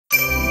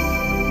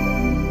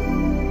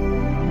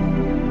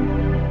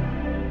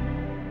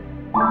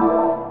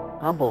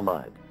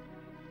humblemud.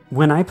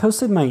 When I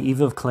posted my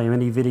Eve of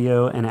Calamity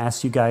video and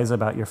asked you guys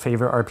about your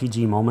favorite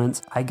RPG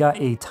moments, I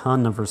got a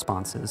ton of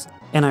responses.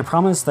 And I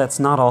promise that's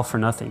not all for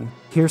nothing.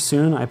 Here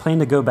soon, I plan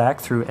to go back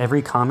through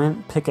every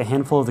comment, pick a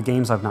handful of the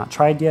games I've not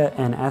tried yet,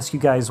 and ask you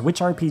guys which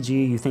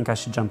RPG you think I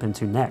should jump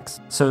into next.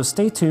 So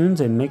stay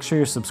tuned and make sure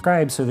you're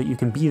subscribed so that you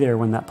can be there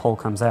when that poll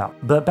comes out.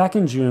 But back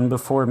in June,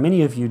 before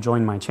many of you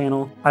joined my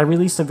channel, I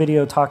released a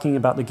video talking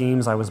about the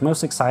games I was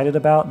most excited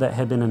about that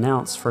had been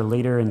announced for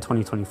later in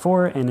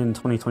 2024 and in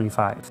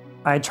 2025.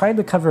 I tried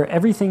to cover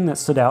everything that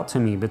stood out to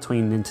me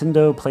between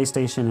Nintendo,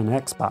 PlayStation, and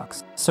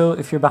Xbox, so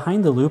if you're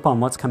behind the loop on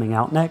what's coming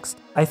out next,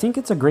 I think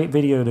it's a great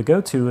video to go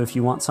to if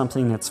you want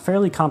something that's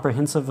fairly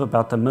comprehensive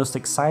about the most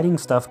exciting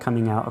stuff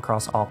coming out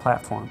across all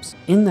platforms.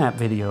 In that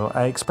video,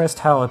 I expressed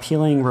how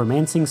appealing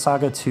Romancing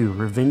SaGa 2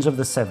 Revenge of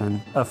the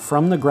Seven, a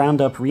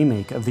from-the-ground-up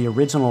remake of the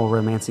original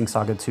Romancing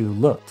SaGa 2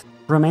 looked.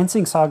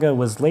 Romancing SaGa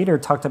was later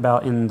talked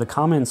about in the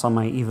comments on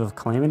my Eve of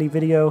Calamity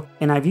video,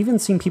 and I've even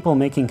seen people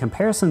making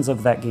comparisons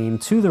of that game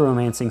to the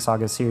Romancing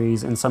SaGa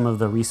series in some of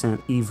the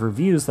recent Eve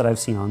reviews that I've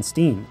seen on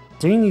Steam.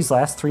 During these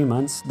last 3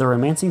 months, the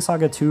Romancing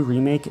SaGa 2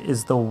 remake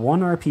is the one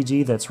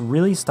RPG that's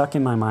really stuck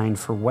in my mind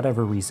for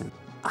whatever reason.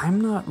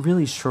 I'm not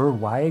really sure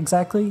why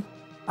exactly.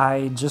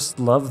 I just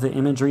love the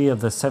imagery of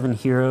the 7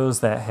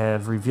 heroes that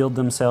have revealed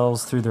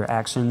themselves through their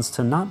actions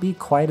to not be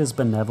quite as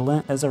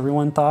benevolent as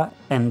everyone thought,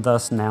 and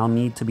thus now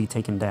need to be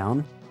taken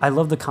down. I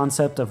love the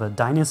concept of a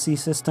dynasty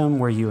system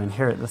where you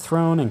inherit the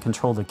throne and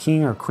control the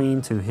king or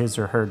queen to his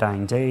or her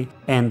dying day,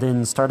 and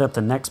then start up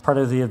the next part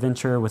of the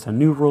adventure with a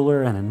new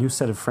ruler and a new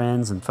set of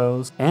friends and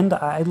foes. And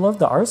I love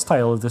the art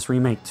style of this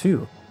remake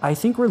too. I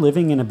think we're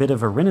living in a bit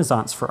of a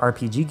renaissance for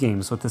RPG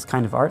games with this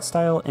kind of art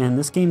style, and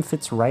this game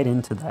fits right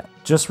into that.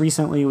 Just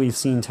recently we've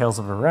seen Tales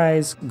of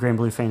Arise,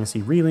 Granblue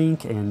Fantasy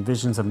Relink, and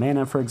Visions of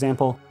Mana for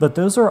example, but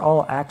those are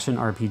all action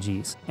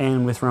RPGs,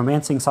 and with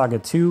Romancing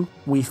SaGa 2,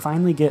 we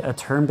finally get a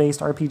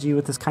turn-based RPG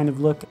with this kind of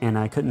look, and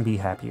I couldn't be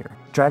happier.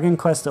 Dragon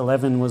Quest XI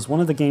was one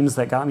of the games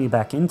that got me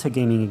back into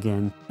gaming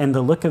again, and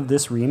the look of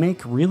this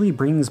remake really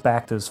brings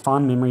back those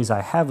fond memories I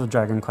have of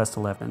Dragon Quest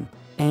XI.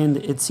 And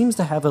it seems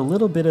to have a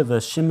little bit of a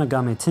Shin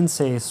Megami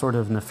Tensei sort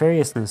of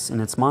nefariousness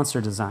in its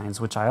monster designs,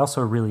 which I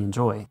also really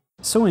enjoy.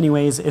 So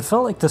anyways, it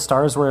felt like the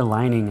stars were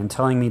aligning and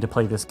telling me to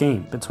play this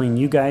game, between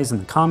you guys in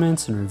the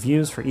comments and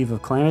reviews for Eve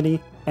of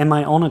Calamity, and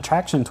my own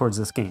attraction towards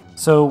this game.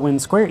 So when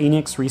Square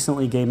Enix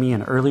recently gave me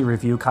an early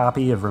review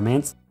copy of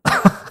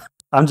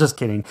I'm just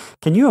kidding.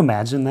 Can you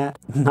imagine that?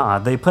 Nah,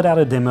 they put out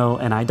a demo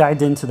and I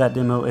dived into that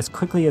demo as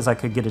quickly as I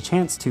could get a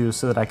chance to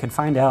so that I could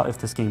find out if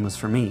this game was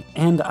for me.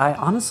 And I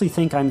honestly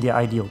think I'm the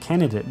ideal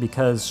candidate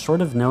because short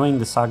of knowing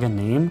the SaGa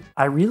name,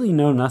 I really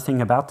know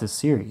nothing about this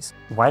series.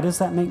 Why does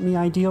that make me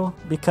ideal?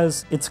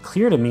 Because it's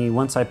clear to me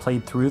once I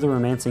played through the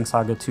Romancing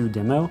SaGa 2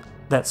 demo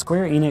that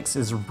Square Enix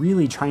is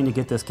really trying to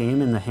get this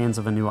game in the hands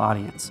of a new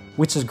audience.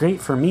 Which is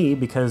great for me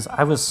because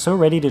I was so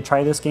ready to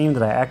try this game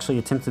that I actually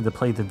attempted to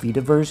play the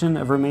Vita version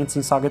of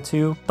Romancing SaGa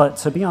 2, but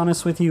to be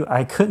honest with you,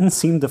 I couldn't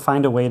seem to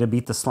find a way to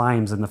beat the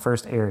slimes in the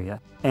first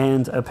area.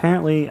 And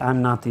apparently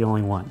I'm not the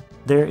only one.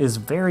 There is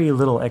very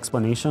little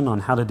explanation on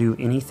how to do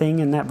anything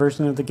in that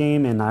version of the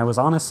game, and I was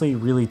honestly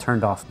really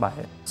turned off by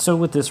it. So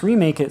with this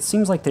remake, it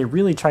seems like they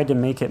really tried to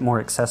make it more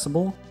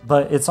accessible,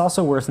 but it's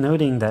also worth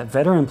noting that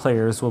veteran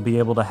players will be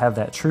able to have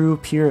that true,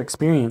 pure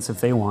experience if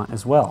they want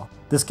as well.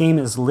 This game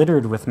is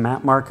littered with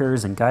map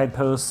markers and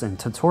guideposts and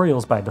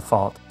tutorials by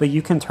default, but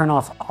you can turn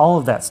off all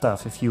of that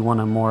stuff if you want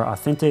a more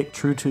authentic,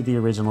 true to the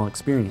original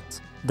experience.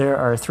 There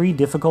are 3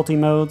 difficulty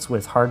modes,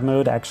 with hard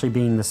mode actually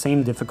being the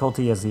same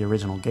difficulty as the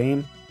original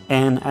game.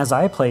 And as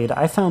I played,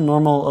 I found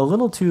normal a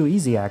little too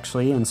easy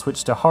actually and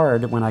switched to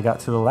hard when I got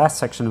to the last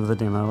section of the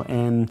demo,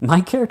 and my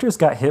characters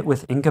got hit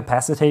with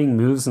incapacitating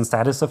moves and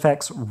status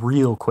effects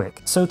real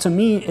quick. So to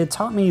me, it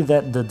taught me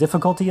that the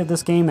difficulty of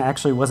this game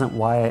actually wasn't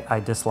why I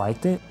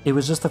disliked it, it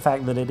was just the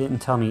fact that it didn't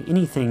tell me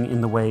anything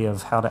in the way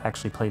of how to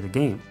actually play the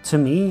game. To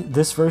me,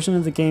 this version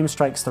of the game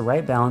strikes the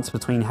right balance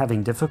between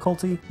having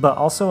difficulty, but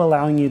also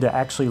allowing you to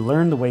actually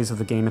learn the ways of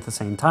the game at the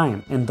same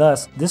time, and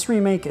thus, this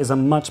remake is a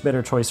much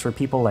better choice for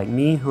people like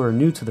me who are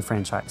new to the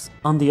franchise.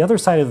 On the other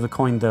side of the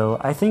coin though,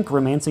 I think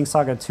Romancing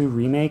SaGa 2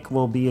 Remake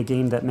will be a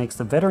game that makes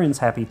the veterans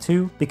happy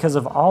too because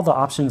of all the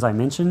options I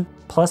mentioned,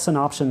 plus an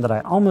option that I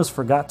almost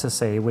forgot to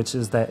say, which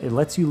is that it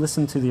lets you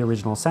listen to the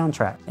original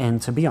soundtrack.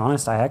 And to be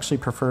honest, I actually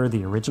prefer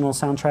the original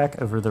soundtrack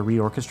over the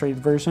reorchestrated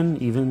version,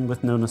 even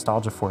with no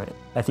nostalgia for it.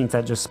 I think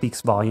that just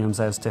speaks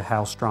volumes as to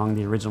how strong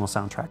the original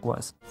soundtrack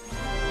was.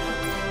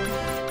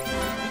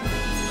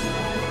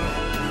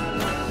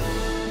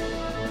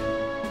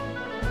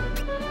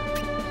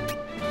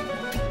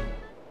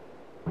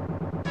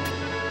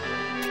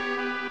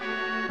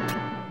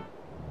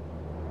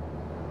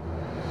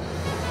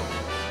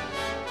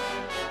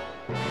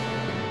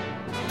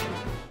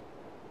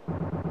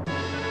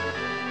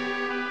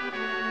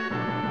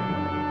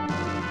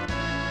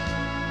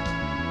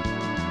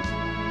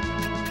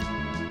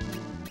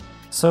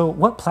 So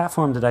what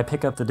platform did I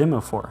pick up the demo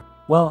for?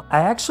 Well, I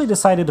actually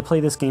decided to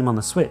play this game on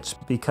the Switch,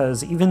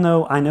 because even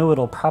though I know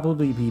it'll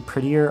probably be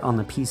prettier on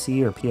the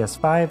PC or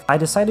PS5, I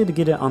decided to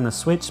get it on the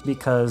Switch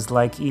because,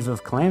 like Eve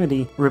of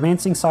Calamity,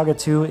 Romancing SaGa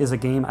 2 is a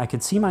game I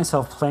could see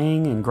myself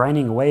playing and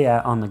grinding away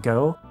at on the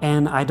go,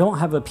 and I don't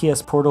have a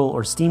PS Portal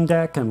or Steam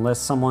Deck unless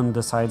someone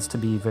decides to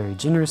be very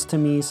generous to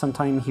me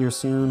sometime here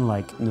soon,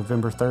 like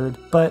November 3rd,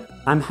 but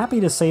I'm happy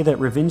to say that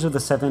Revenge of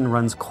the Seven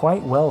runs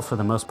quite well for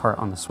the most part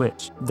on the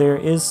Switch. There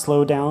is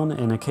slowdown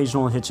and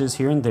occasional hitches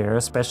here and there,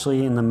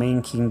 especially in the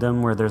main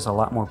kingdom where there's a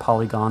lot more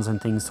polygons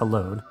and things to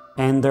load.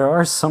 And there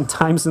are some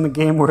times in the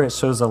game where it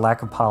shows a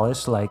lack of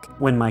polish, like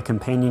when my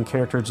companion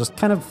character just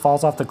kind of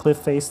falls off the cliff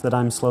face that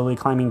I'm slowly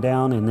climbing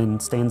down and then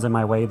stands in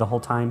my way the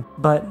whole time.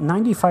 But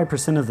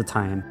 95% of the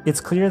time,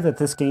 it's clear that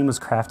this game was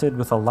crafted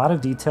with a lot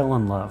of detail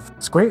and love.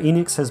 Square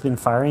Enix has been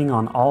firing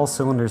on all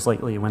cylinders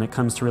lately when it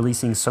comes to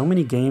releasing so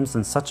many games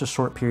in such a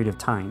short period of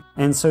time,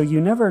 and so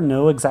you never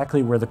know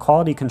exactly where the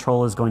quality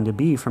control is going to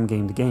be from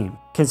game to game.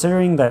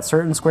 Considering that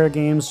certain Square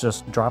games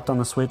just dropped on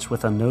the Switch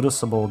with a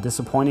noticeable,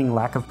 disappointing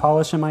lack of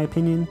polish in my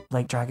opinion,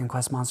 like Dragon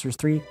Quest Monsters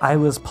 3, I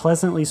was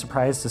pleasantly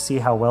surprised to see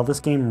how well this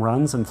game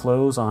runs and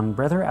flows on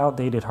rather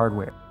outdated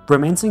hardware.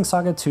 Romancing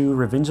SaGa 2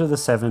 Revenge of the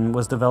Seven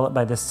was developed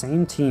by the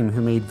same team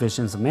who made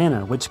Visions of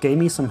Mana, which gave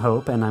me some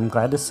hope, and I'm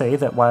glad to say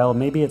that while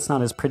maybe it's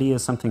not as pretty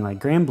as something like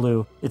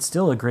Granblue, it's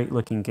still a great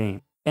looking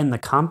game. And the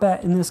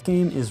combat in this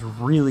game is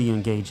really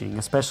engaging,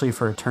 especially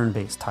for a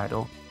turn-based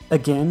title.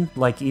 Again,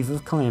 like Eve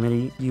of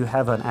Calamity, you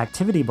have an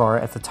activity bar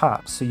at the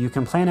top, so you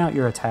can plan out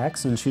your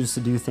attacks and choose to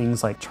do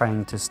things like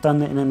trying to stun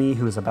the enemy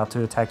who is about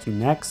to attack you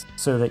next,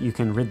 so that you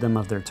can rid them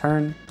of their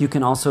turn. You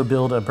can also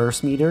build a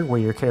burst meter where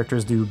your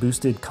characters do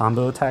boosted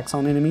combo attacks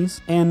on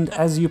enemies, and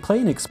as you play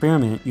an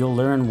experiment, you'll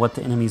learn what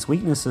the enemy's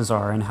weaknesses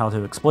are and how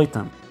to exploit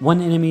them. One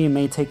enemy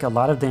may take a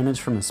lot of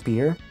damage from a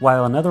spear,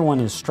 while another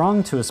one is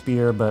strong to a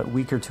spear but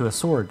weaker to a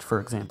sword, for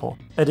example.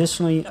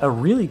 Additionally, a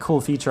really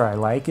cool feature I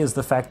like is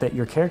the fact that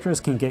your characters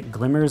can get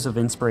glimmers of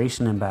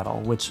inspiration in battle,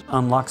 which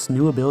unlocks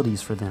new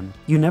abilities for them.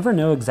 You never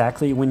know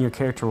exactly when your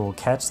character will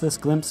catch this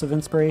glimpse of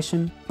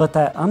inspiration, but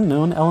that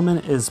unknown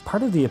element is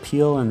part of the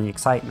appeal and the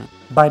excitement.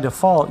 By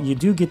default, you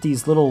do get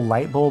these little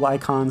light bulb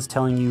icons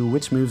telling you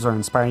which moves are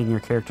inspiring your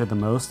character the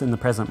most in the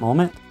present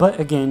moment, but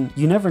again,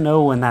 you never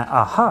know when that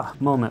aha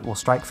moment will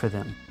strike for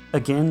them.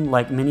 Again,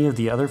 like many of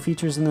the other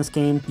features in this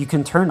game, you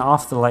can turn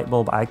off the light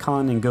bulb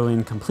icon and go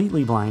in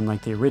completely blind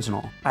like the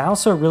original. I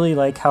also really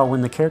like how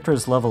when the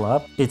characters level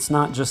up, it's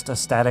not just a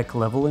static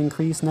level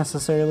increase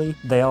necessarily,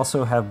 they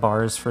also have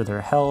bars for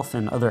their health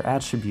and other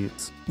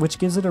attributes, which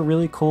gives it a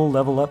really cool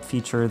level up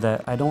feature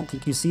that I don't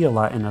think you see a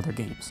lot in other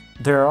games.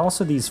 There are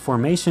also these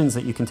formations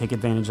that you can take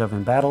advantage of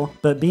in battle,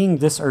 but being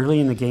this early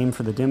in the game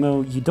for the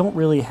demo, you don't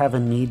really have a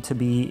need to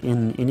be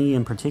in any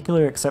in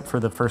particular except for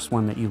the first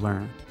one that you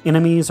learn.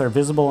 Enemies are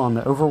visible on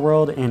the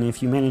overworld, and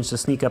if you manage to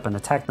sneak up and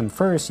attack them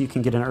first, you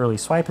can get an early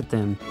swipe at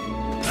them.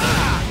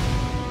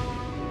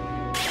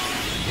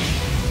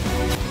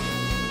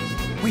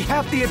 We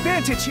have the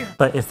advantage here!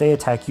 But if they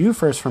attack you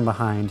first from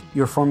behind,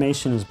 your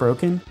formation is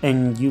broken,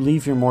 and you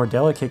leave your more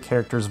delicate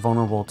characters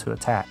vulnerable to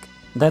attack.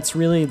 That's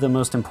really the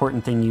most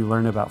important thing you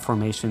learn about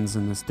formations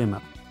in this demo.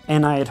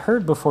 And I had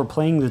heard before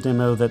playing the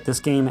demo that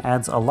this game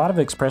adds a lot of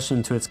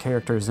expression to its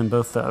characters in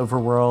both the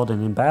overworld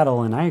and in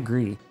battle, and I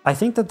agree. I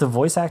think that the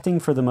voice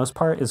acting for the most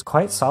part is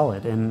quite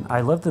solid, and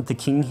I love that the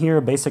king here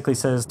basically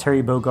says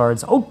Terry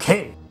Bogard's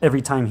 "okay"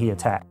 every time he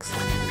attacks.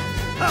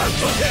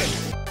 Okay!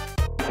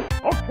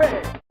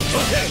 Okay!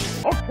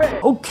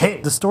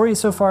 Okay! The story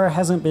so far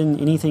hasn't been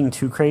anything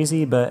too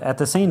crazy, but at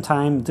the same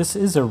time, this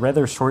is a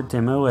rather short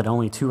demo at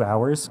only 2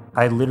 hours.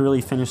 I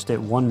literally finished it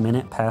 1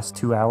 minute past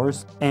 2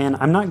 hours. And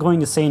I'm not going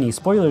to say any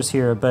spoilers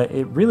here, but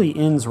it really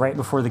ends right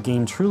before the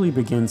game truly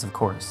begins, of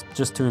course,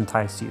 just to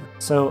entice you.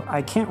 So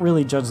I can't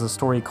really judge the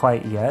story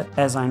quite yet,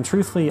 as I'm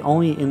truthfully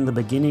only in the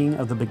beginning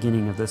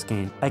of this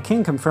game. I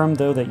can confirm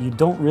though that you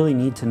don't really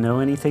need to know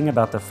anything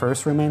about the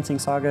first Romancing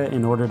SaGa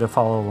in order to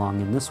follow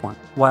along in this one.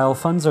 While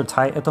funds are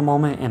tight at the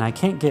moment and I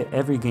can't get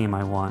every game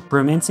I want,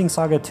 Romancing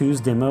SaGa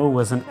 2's demo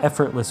was an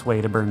effortless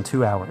way to burn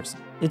 2 hours.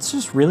 It's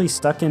just really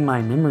stuck in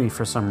my memory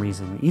for some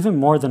reason, even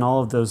more than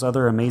all of those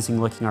other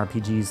amazing looking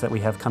RPGs that we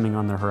have coming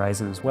on the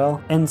horizon as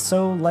well. And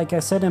so, like I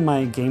said in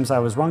my Games I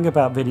Was Wrong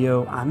About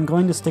video, I'm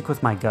going to stick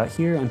with my gut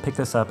here and pick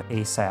this up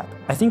ASAP.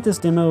 I think this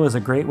demo is a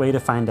great way to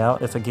find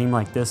out if a game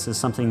like this is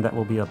something that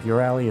will be up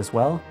your alley as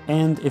well,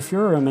 and if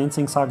you're a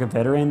Romancing SaGa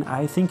veteran,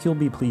 I think you'll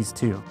be pleased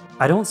too.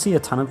 I don't see a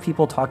ton of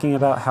people talking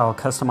about how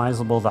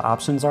customizable the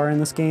options are in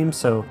this game,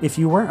 so if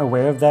you weren't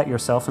aware of that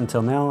yourself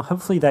until now,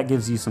 hopefully that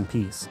gives you some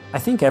peace. I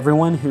think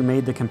everyone who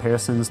made the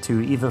comparisons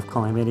to Eve of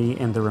Calamity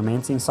and the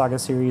Romancing SaGa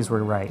series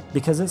were right,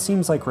 because it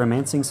seems like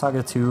Romancing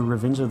SaGa 2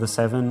 Revenge of the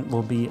Seven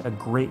will be a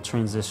great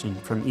transition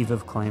from Eve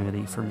of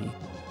Calamity for me.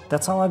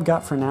 That's all I've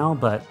got for now,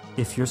 but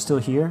if you're still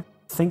here,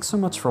 thanks so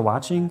much for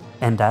watching,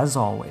 and as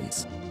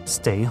always,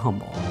 stay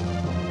humble.